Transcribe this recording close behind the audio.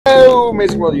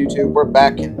Amazing World YouTube. We're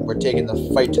back and we're taking the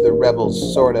fight to the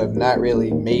rebels. Sort of. Not really.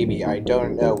 Maybe. I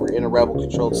don't know. We're in a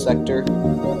rebel-controlled sector.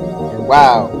 And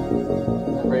wow.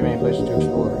 Not very many places to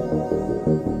explore.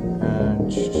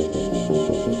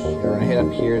 We're going to hit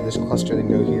up here, this cluster, then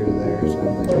go here to there.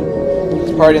 So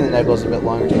this party in the nebula is a bit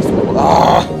longer. It takes a little...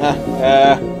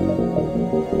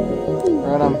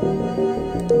 Run 'em.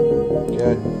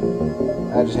 Good.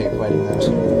 I just hate fighting those.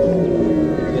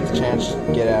 Get the chance to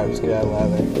get out. Just get out of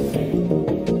lather.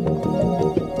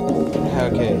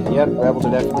 Okay, yep, rebels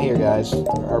are definitely here, guys.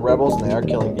 There are rebels, and they are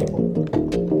killing people.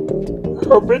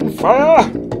 Open fire!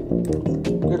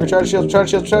 Quicker, charge shield, charge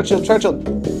shield, charge shield, charge shield!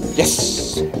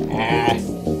 Yes! Ah!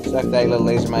 Suck that, little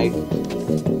laser mate.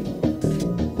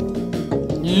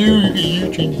 You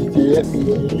can get me.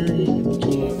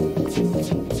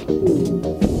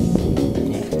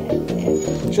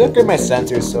 Should upgrade my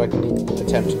sensors so I can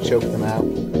attempt to choke them out.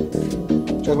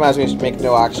 Choke them out means make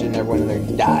no oxygen, everyone in there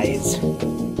dies.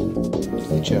 Just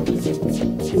they choke.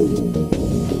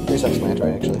 Pretty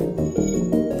self-explanatory, actually.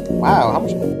 Wow,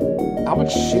 how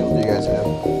much shield do you guys have?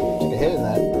 Took a hit in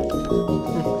that.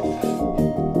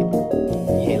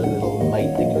 Yeah, little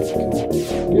mite thinking it's cool.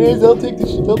 Guys, I'll take the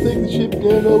ship,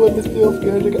 guys. I'll let the stealth,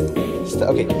 guys.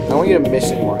 Okay, I don't want you to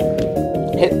miss anymore.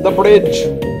 Hit the bridge!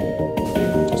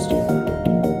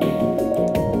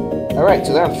 Alright,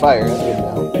 so they're on fire. That's good now.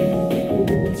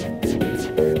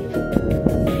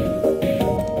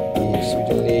 Yes, we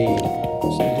delayed.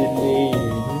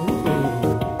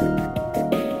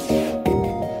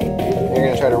 They're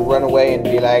gonna try to run away and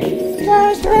be like,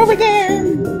 guys, they're over there!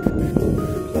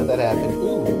 Let that happen.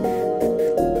 Ooh.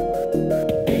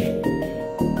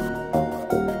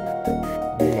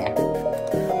 Yeah.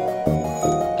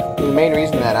 The main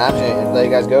reason that I'm gonna let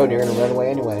you guys go and you're gonna run away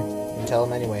anyway. And tell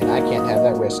them anyway, and I can't have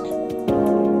that risk.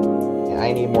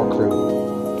 I need more crew.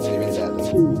 Really badly.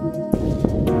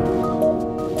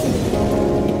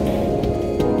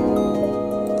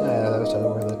 That was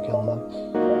totally worth it killing them.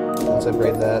 Let's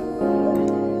upgrade that.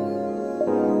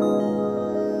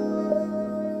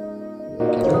 They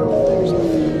can't go over there, so.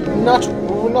 We're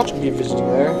not going to be visiting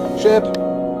there. Ship!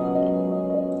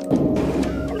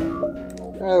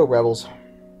 Oh, rebels.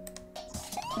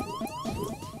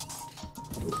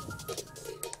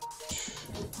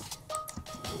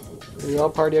 We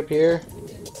all party up here?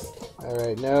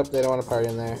 Alright, nope, they don't want to party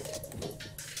in there.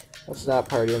 Let's not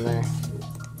party in there.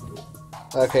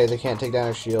 Okay, they can't take down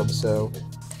our shield, so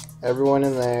everyone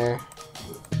in there.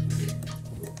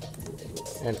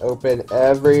 And open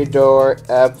every door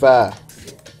ever.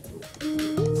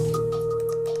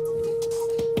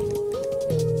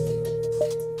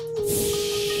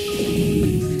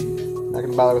 Not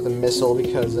gonna bother with a missile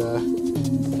because,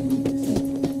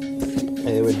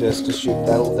 it would just shoot,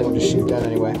 that little thing would just shoot down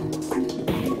anyway.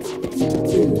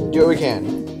 Do what we can.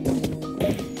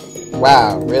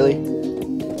 Wow, really?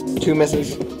 2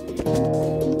 misses?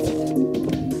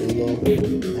 Good game.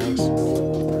 Thanks.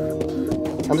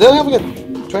 I'm still having a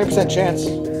 20% chance.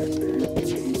 There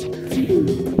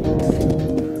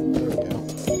we go.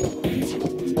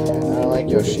 And I don't like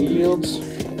your shields.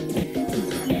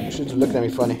 Your shields are looking at me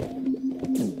funny.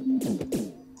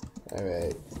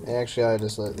 Alright. Actually, I'll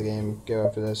just let the game go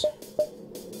after this.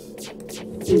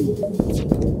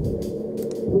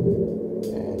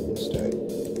 And just start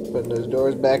putting those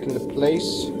doors back into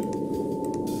place.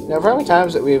 Now, for how many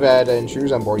times that we've had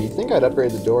intruders on board, you'd think I'd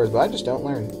upgrade the doors, but I just don't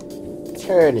learn.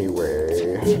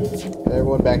 Anyway,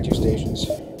 everyone back to your stations.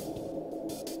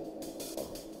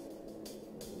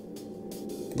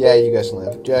 Yeah, you guys can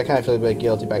live. I kind of feel a bit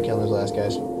guilty by killing those last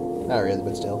guys. Not really,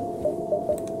 but still.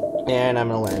 And I'm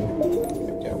gonna learn.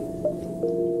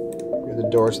 The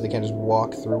door so they can't just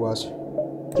walk through us.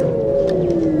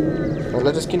 But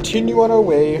let us continue on our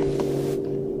way.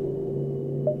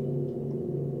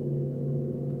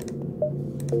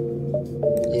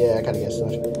 Yeah, I kinda guessed so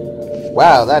much.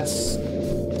 Wow, that's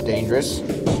dangerous.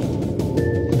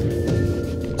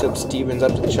 Except Steven's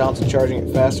up to the chance of charging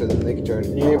it faster than they can charge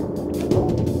it. Yep.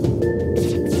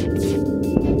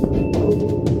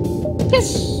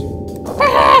 Yes!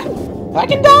 Ah! I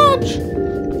can dodge!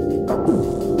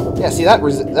 Yeah, see, that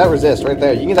resists right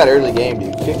there. You get that early game,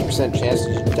 dude. 50% chance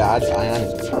to just dodge ion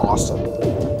is awesome.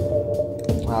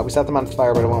 We set them on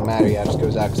fire, but it won't matter. Yeah, it just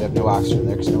goes out because they have no oxygen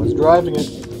there because no one's driving it.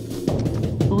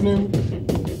 Who knew?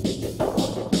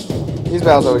 These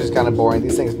battles are always just kind of boring.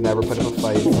 These things never put up a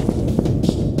fight.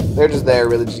 They're just there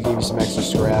really just to give you some extra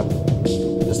scrap.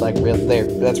 Just like,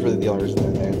 that's really the only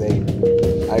reason they're there.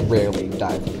 I rarely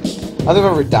die from them. I don't think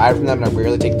I've ever died from them, and I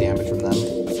rarely take damage from them.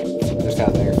 They're just kind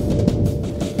of there.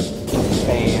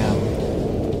 Bam.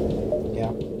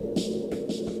 Yeah.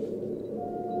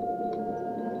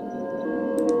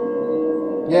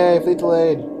 Yay, fleet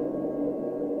delayed.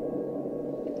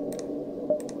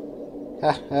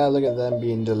 Ha, look at them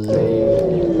being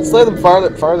delayed. Let's lay them farther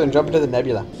and jump into the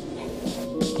nebula.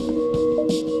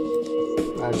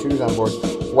 Intruders on board.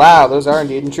 Wow, those are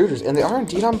indeed intruders, and they are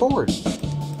indeed on board.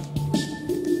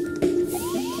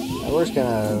 Now we're just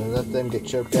gonna let them get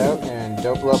choked out, and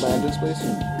don't blow up my engines, please.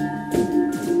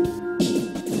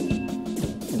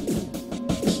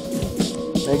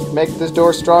 Make this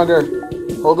door stronger.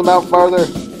 Hold them out farther.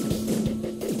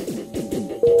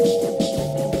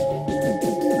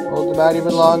 Hold them out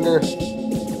even longer.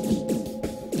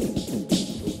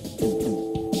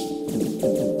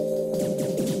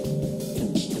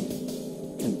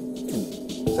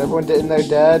 Is everyone in there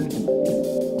dead?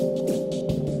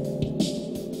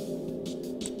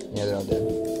 Yeah, they're all dead.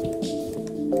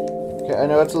 Okay, I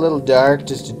know it's a little dark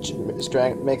just to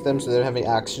make them so they don't have any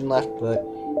oxygen left, but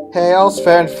hey, all's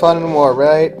fair and fun in war,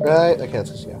 right? Right? Okay, let's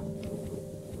just go.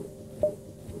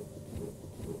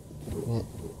 Yeah.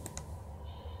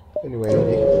 Anyway,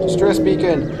 needy. Distress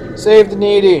beacon! Save the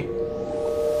needy!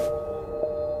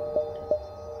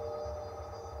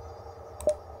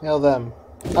 Hail them.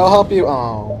 I'll help you.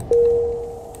 Oh.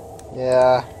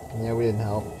 Yeah, we didn't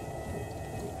help.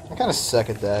 I kind of suck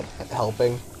at that, at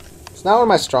helping. It's not one of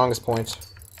my strongest points.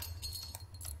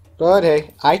 But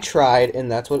hey, I tried,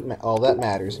 and that's what all that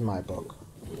matters in my book.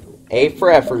 A for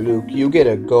effort, Luke. You get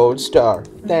a gold star.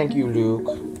 Thank you, Luke.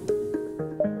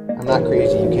 I'm not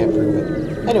crazy. You can't prove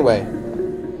it. Anyway.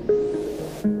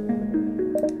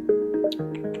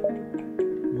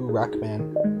 Ooh,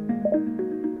 Rockman.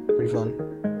 Pretty fun.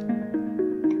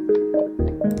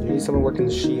 You need someone working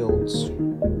the shields.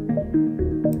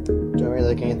 Don't really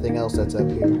like anything else that's up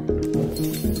here.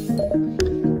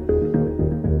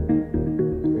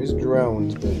 There's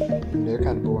drones, but they're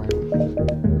kind of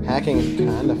boring. Hacking is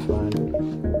kind of fun.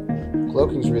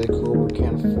 Cloaking's really cool, but we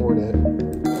can't afford it.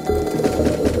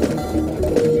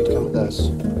 You'd come with us.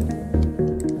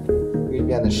 We'd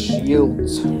be on the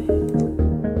shields.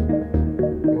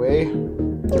 Anyway,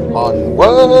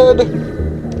 onward!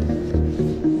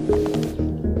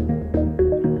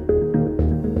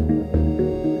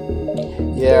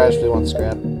 Yeah, I just really want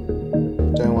scrap.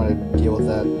 Don't want to deal with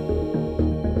that.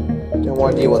 Don't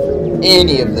want to deal with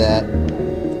any of that.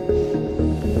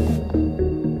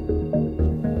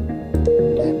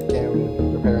 Can't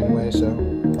repair anyway, so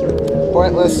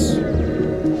pointless.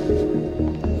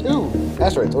 Ooh,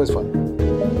 asteroids, always fun.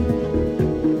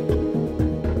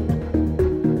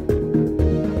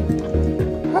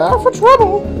 Half for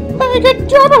trouble, make it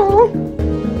double.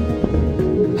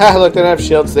 Ha! Look, they don't have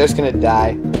shields. They're just gonna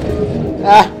die.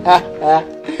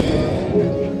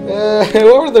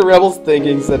 What were the rebels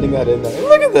thinking sending that in there?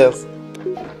 Look at this!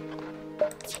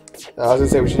 I was gonna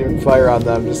say we shouldn't even fire on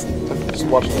them, just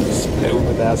watch them explode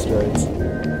with asteroids.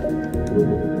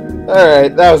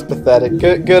 Alright, that was pathetic.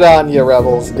 Good on you,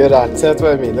 rebels. Good on. So that's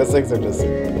what I mean. Those things are just...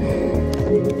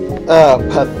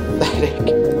 pathetic.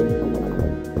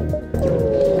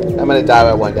 I'm gonna die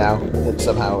by one now. And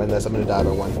somehow in this, I'm gonna die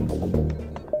by one.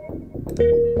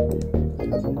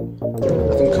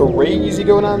 Nothing crazy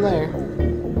going on there.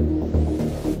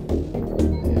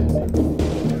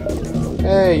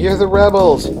 Hey, you're the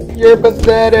rebels. You're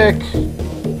pathetic.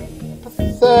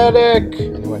 Pathetic.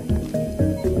 Anyway.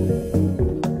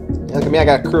 Yeah, look at me, I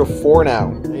got a crew of 4 now. How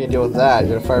are you gonna deal with that? You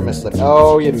got a fire missile.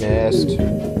 Oh, you missed.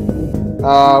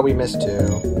 Oh, we missed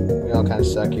too. We all kind of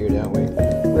suck here, don't we?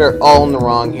 We're all in the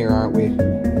wrong here, aren't we?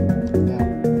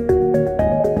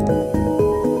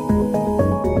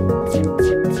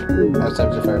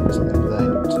 Times a fire missile there,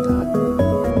 but it's not.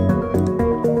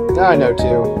 Now I know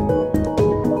too.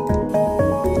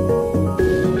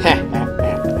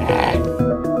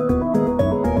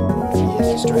 Yes,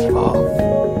 destroy them all.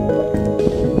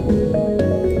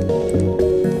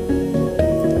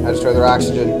 I destroy their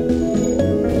oxygen.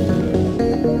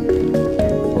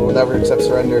 We'll never accept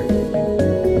surrender.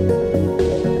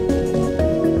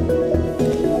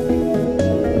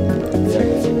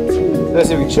 Let's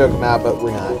see if we can choke them out, but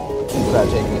we're not. Without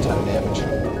taking a ton of damage.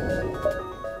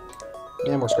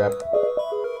 Yeah, more scrap.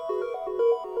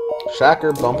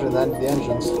 Shocker, bumping that into the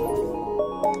engines.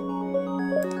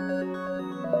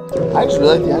 I just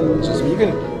really like the engines. Just, you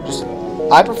can just...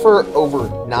 I prefer over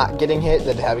not getting hit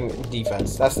than having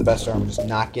defense. That's the best arm, just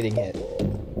not getting hit.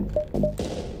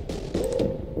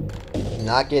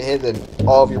 Not get hit, then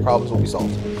all of your problems will be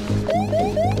solved.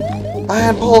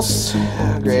 Ion Pulse!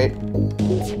 Great.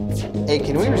 Hey,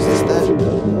 can we resist that?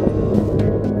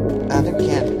 I think we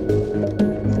can.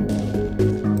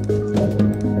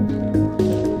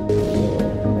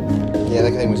 Yeah,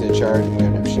 that thing was in charge. We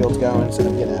don't have shields going, so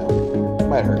get out.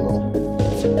 Might hurt a little.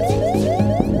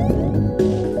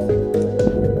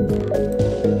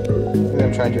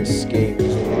 trying to escape.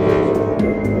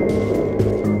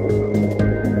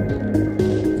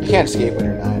 You can't escape when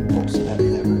you're 9 volts. Never.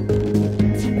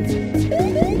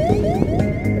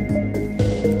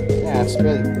 Yeah, it's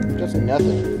really just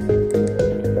nothing.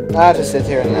 I'll just sit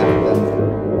here and laugh at them.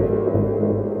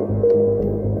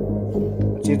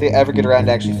 Let's see if they ever get around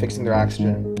to actually fixing their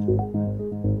oxygen.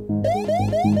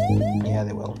 Yeah,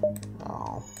 they will.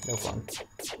 Oh, no fun.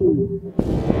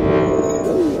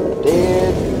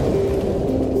 Dead.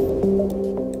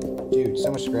 Dude,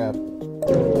 so much scrap.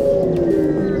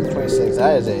 26.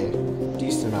 That is a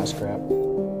decent amount of scrap.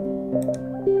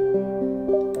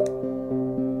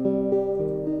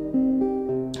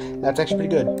 That's actually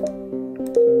pretty good.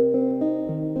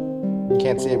 You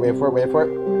can't see it. Wait for it. Wait for it.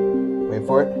 Wait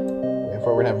for it. Wait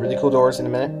for it. We're gonna have really cool doors in a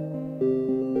minute.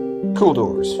 Cool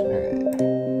doors. Alright.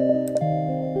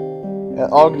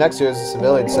 All next to is the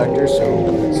civilian sector, so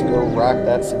let's go rock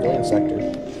that civilian sector.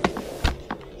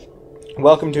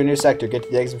 Welcome to a new sector. Get to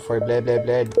the exit before you blah blah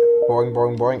blah. Boring,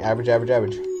 boring, boring. Average, average,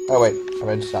 average. Oh wait, I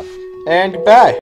read to stop. And goodbye.